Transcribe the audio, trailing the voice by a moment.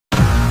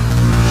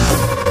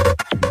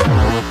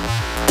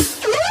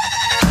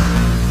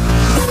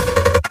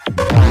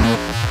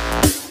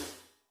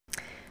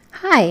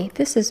Hi,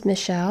 this is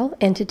Michelle,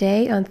 and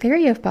today on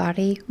Theory of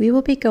Body, we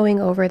will be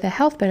going over the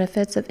health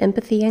benefits of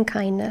empathy and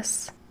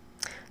kindness.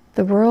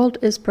 The world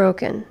is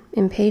broken.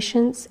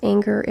 Impatience,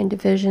 anger, and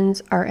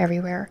divisions are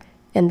everywhere,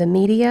 and the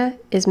media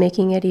is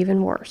making it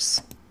even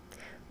worse.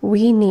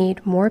 We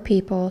need more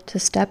people to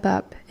step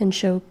up and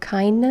show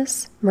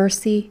kindness,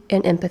 mercy,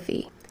 and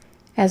empathy.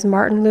 As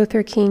Martin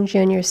Luther King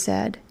Jr.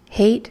 said,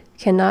 hate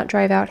cannot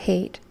drive out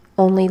hate.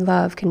 Only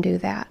love can do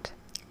that.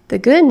 The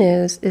good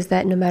news is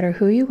that no matter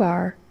who you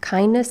are,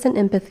 kindness and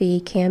empathy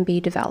can be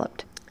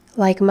developed.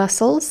 Like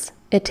muscles,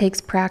 it takes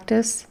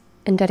practice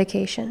and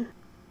dedication,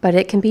 but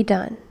it can be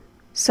done.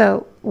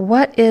 So,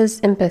 what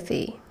is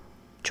empathy?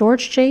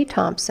 George J.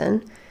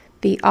 Thompson,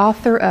 the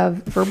author of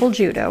Verbal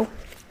Judo,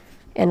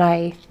 and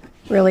I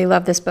really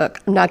love this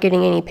book. I'm not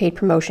getting any paid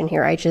promotion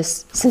here. I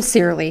just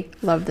sincerely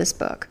love this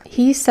book.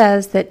 He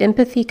says that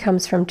empathy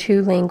comes from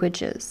two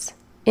languages.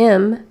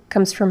 M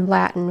comes from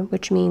Latin,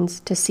 which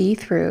means to see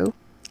through,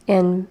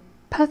 and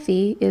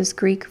pathy is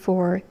Greek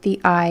for the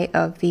eye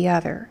of the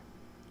other,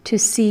 to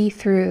see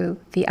through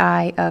the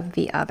eye of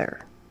the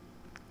other.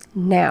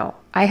 Now,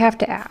 I have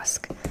to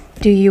ask,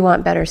 do you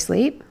want better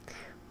sleep,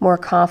 more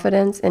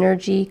confidence,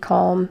 energy,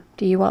 calm?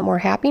 Do you want more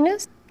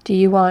happiness? Do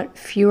you want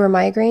fewer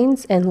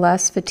migraines and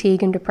less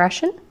fatigue and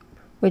depression?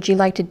 Would you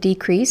like to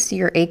decrease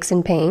your aches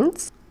and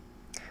pains?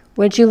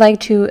 Would you like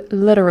to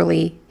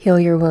literally heal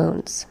your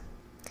wounds?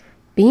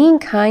 Being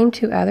kind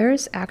to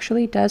others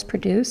actually does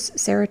produce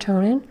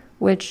serotonin,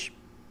 which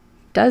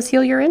does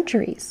heal your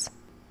injuries.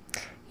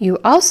 You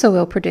also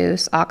will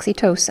produce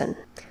oxytocin,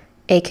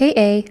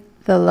 aka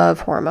the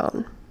love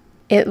hormone.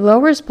 It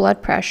lowers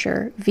blood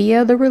pressure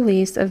via the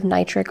release of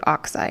nitric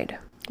oxide,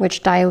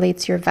 which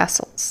dilates your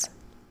vessels.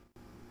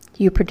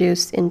 You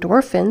produce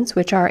endorphins,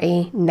 which are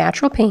a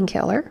natural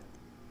painkiller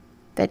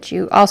that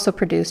you also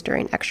produce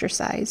during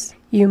exercise.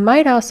 You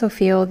might also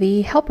feel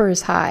the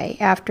helper's high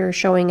after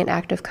showing an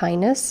act of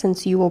kindness,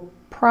 since you will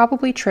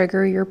probably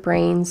trigger your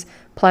brain's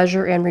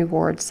pleasure and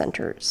reward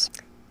centers.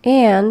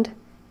 And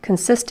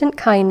consistent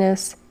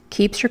kindness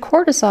keeps your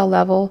cortisol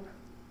level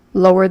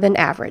lower than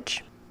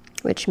average,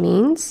 which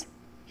means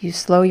you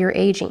slow your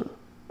aging.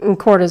 And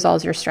cortisol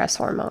is your stress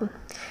hormone.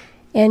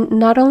 And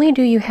not only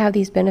do you have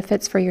these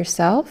benefits for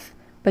yourself,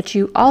 but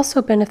you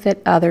also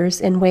benefit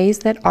others in ways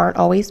that aren't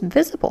always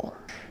visible.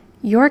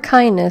 Your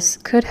kindness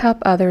could help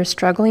others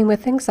struggling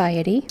with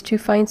anxiety to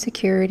find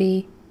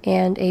security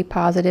and a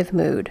positive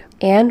mood,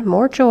 and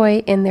more joy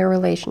in their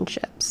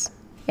relationships.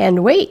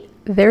 And wait,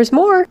 there's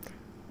more!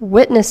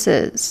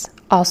 Witnesses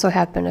also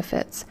have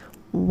benefits.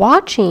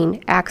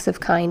 Watching acts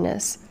of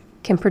kindness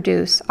can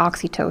produce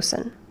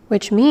oxytocin,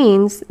 which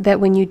means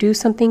that when you do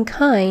something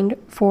kind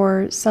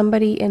for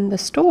somebody in the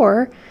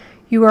store,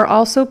 you are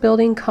also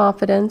building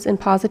confidence and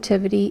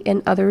positivity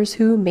in others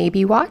who may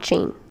be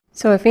watching.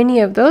 So if any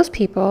of those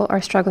people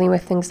are struggling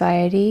with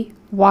anxiety,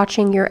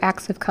 watching your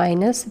acts of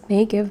kindness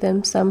may give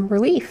them some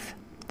relief.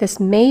 This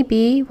may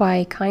be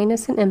why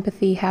kindness and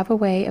empathy have a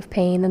way of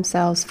paying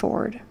themselves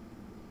forward.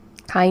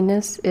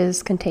 Kindness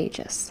is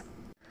contagious.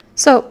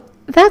 So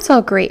that's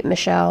all great,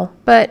 Michelle,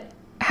 but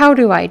how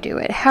do I do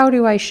it? How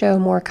do I show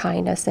more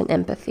kindness and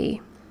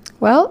empathy?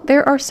 Well,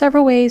 there are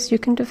several ways you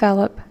can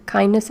develop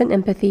kindness and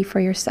empathy for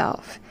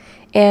yourself.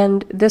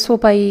 And this will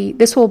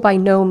by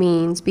no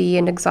means be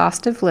an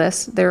exhaustive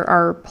list. There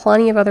are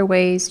plenty of other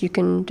ways you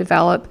can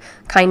develop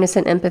kindness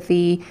and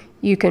empathy.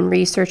 You can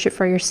research it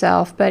for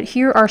yourself, but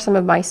here are some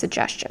of my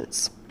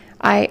suggestions.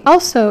 I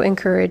also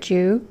encourage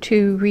you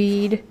to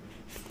read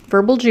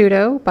Verbal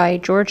Judo by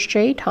George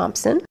J.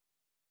 Thompson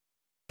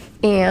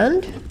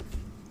and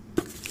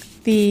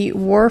The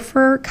War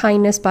for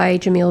Kindness by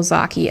Jamil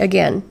Zaki.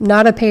 Again,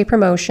 not a paid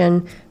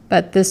promotion,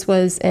 but this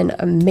was an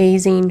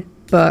amazing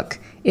book.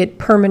 It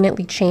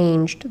permanently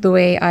changed the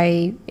way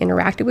I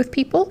interacted with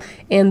people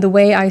and the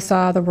way I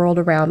saw the world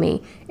around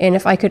me. And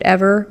if I could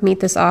ever meet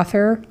this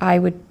author, I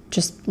would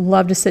just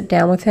love to sit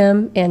down with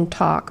him and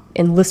talk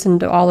and listen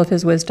to all of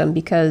his wisdom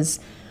because,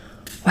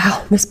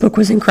 wow, this book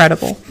was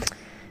incredible.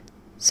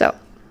 So,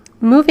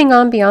 moving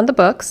on beyond the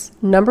books,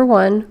 number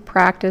 1,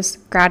 practice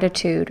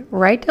gratitude.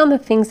 Write down the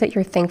things that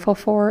you're thankful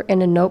for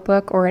in a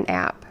notebook or an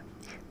app.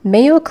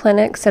 Mayo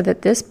Clinic said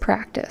that this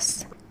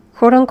practice,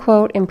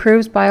 quote-unquote,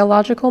 improves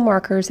biological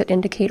markers that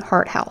indicate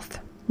heart health.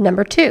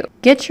 Number 2,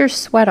 get your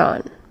sweat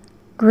on.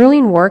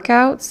 Grueling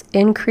workouts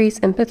increase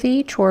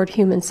empathy toward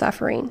human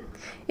suffering.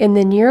 In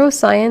the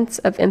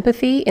Neuroscience of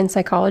Empathy in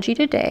Psychology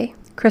Today,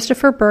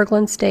 Christopher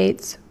Berglund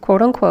states,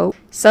 quote-unquote,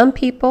 some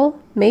people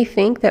may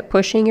think that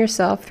pushing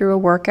yourself through a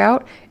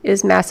workout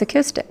is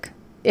masochistic.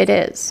 It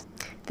is.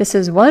 This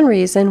is one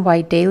reason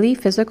why daily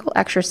physical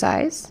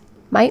exercise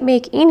might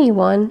make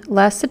anyone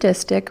less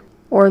sadistic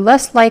or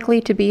less likely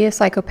to be a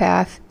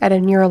psychopath at a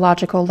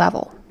neurological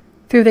level.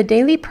 Through the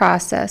daily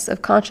process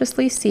of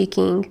consciously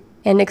seeking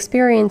and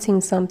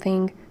experiencing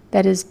something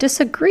that is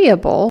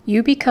disagreeable,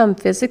 you become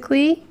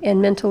physically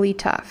and mentally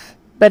tough,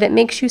 but it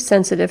makes you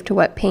sensitive to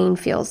what pain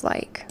feels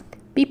like.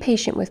 Be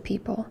patient with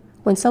people.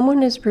 When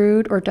someone is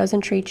rude or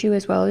doesn't treat you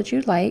as well as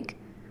you'd like,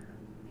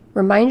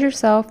 Remind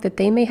yourself that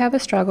they may have a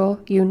struggle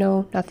you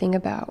know nothing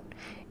about.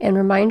 And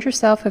remind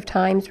yourself of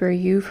times where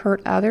you've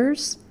hurt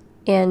others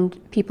and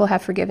people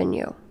have forgiven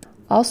you.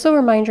 Also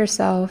remind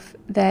yourself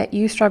that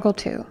you struggle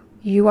too.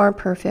 You aren't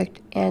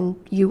perfect and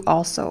you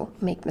also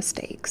make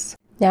mistakes.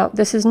 Now,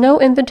 this is no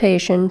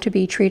invitation to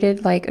be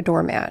treated like a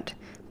doormat,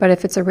 but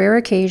if it's a rare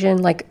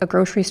occasion, like a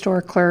grocery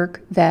store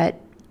clerk that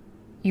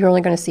you're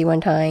only going to see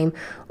one time,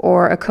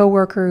 or a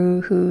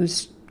coworker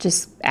who's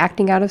just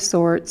acting out of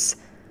sorts,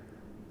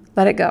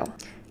 let it go.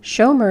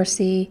 Show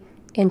mercy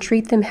and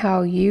treat them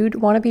how you'd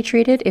want to be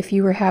treated if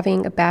you were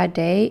having a bad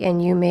day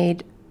and you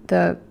made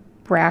the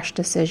rash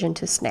decision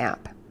to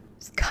snap.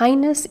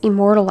 Kindness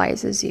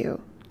immortalizes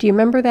you. Do you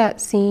remember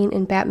that scene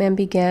in Batman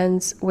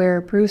Begins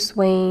where Bruce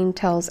Wayne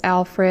tells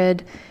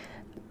Alfred,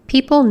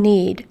 people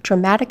need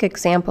dramatic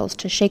examples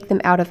to shake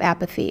them out of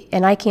apathy,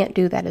 and I can't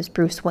do that as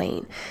Bruce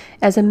Wayne.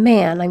 As a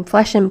man, I'm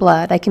flesh and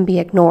blood. I can be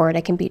ignored.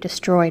 I can be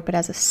destroyed. But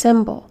as a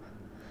symbol,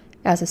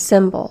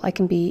 I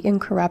can be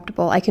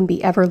incorruptible. I can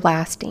be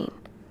everlasting.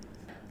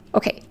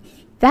 Okay,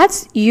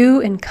 that's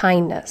you and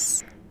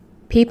kindness.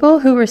 People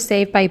who were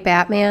saved by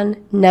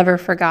Batman never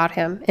forgot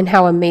him and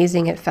how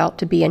amazing it felt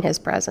to be in his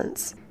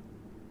presence.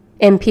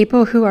 And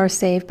people who are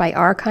saved by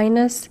our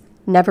kindness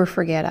never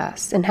forget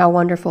us and how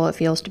wonderful it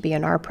feels to be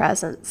in our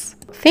presence.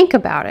 Think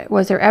about it.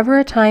 Was there ever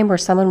a time where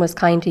someone was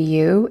kind to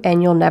you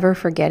and you'll never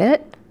forget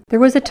it? There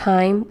was a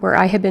time where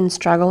I had been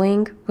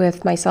struggling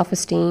with my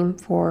self-esteem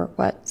for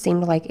what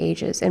seemed like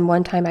ages. And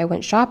one time I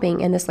went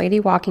shopping and this lady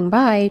walking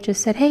by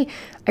just said, "Hey,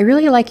 I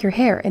really like your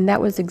hair." And that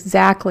was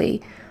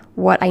exactly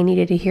what I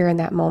needed to hear in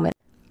that moment.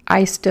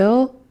 I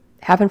still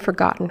haven't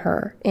forgotten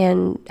her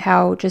and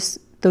how just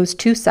those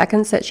 2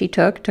 seconds that she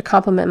took to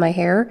compliment my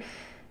hair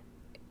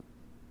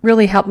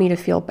really helped me to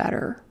feel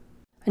better.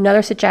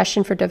 Another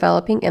suggestion for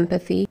developing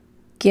empathy: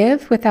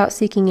 give without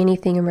seeking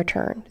anything in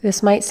return.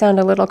 This might sound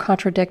a little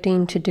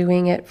contradicting to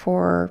doing it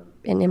for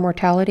an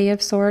immortality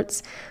of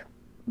sorts,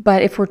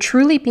 but if we're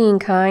truly being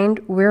kind,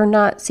 we're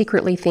not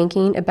secretly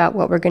thinking about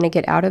what we're going to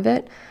get out of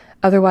it.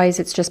 Otherwise,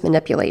 it's just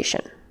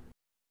manipulation.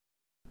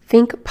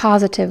 Think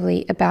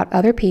positively about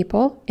other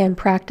people and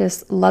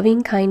practice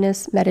loving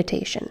kindness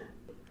meditation.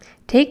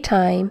 Take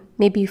time,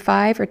 maybe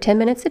 5 or 10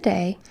 minutes a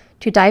day,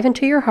 to dive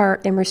into your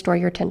heart and restore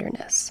your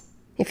tenderness.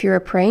 If you're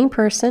a praying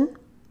person,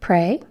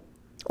 pray,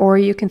 or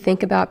you can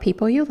think about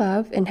people you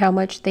love and how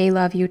much they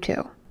love you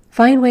too.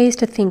 Find ways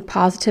to think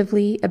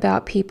positively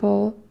about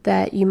people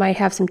that you might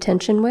have some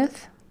tension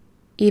with,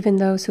 even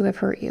those who have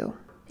hurt you.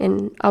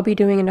 And I'll be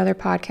doing another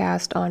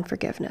podcast on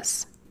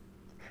forgiveness.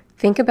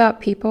 Think about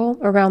people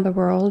around the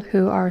world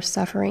who are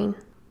suffering,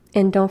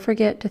 and don't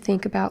forget to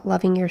think about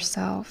loving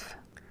yourself.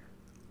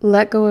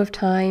 Let go of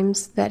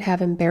times that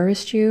have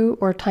embarrassed you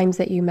or times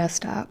that you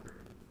messed up.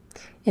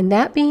 And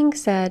that being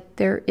said,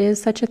 there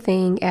is such a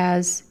thing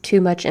as too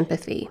much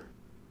empathy.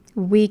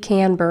 We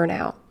can burn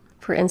out.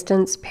 For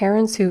instance,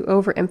 parents who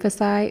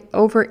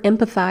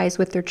over-empathize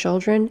with their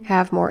children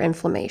have more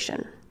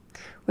inflammation,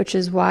 which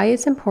is why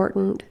it's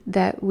important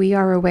that we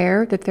are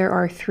aware that there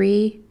are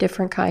 3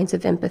 different kinds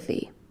of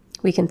empathy.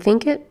 We can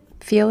think it,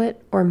 feel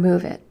it, or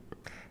move it,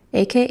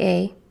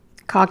 aka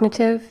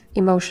cognitive,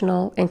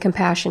 emotional, and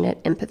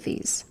compassionate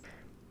empathies.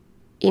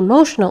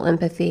 Emotional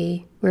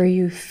empathy, where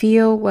you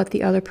feel what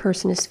the other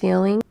person is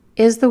feeling,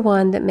 is the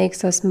one that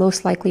makes us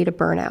most likely to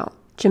burn out.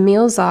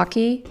 Jamil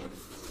Zaki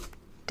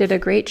did a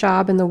great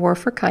job in The War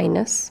for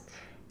Kindness,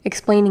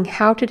 explaining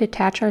how to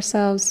detach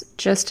ourselves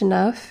just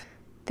enough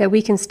that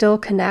we can still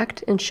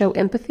connect and show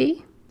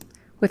empathy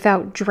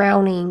without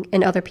drowning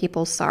in other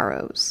people's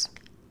sorrows.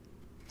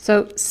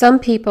 So some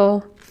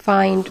people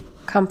find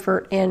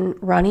comfort in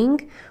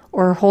running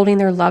or holding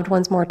their loved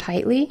ones more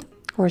tightly,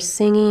 or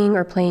singing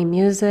or playing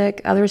music.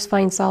 Others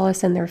find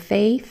solace in their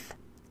faith.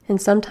 And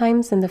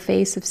sometimes in the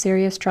face of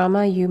serious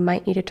trauma, you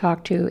might need to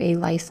talk to a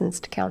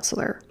licensed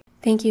counselor.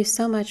 Thank you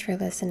so much for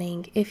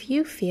listening. If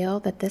you feel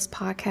that this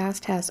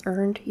podcast has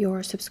earned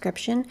your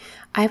subscription,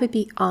 I would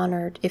be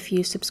honored if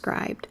you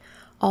subscribed.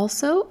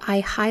 Also,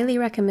 I highly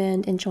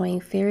recommend enjoying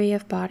Theory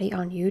of Body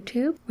on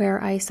YouTube,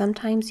 where I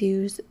sometimes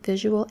use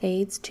visual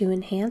aids to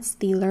enhance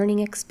the learning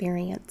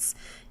experience.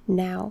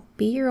 Now,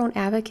 be your own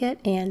advocate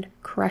and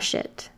crush it.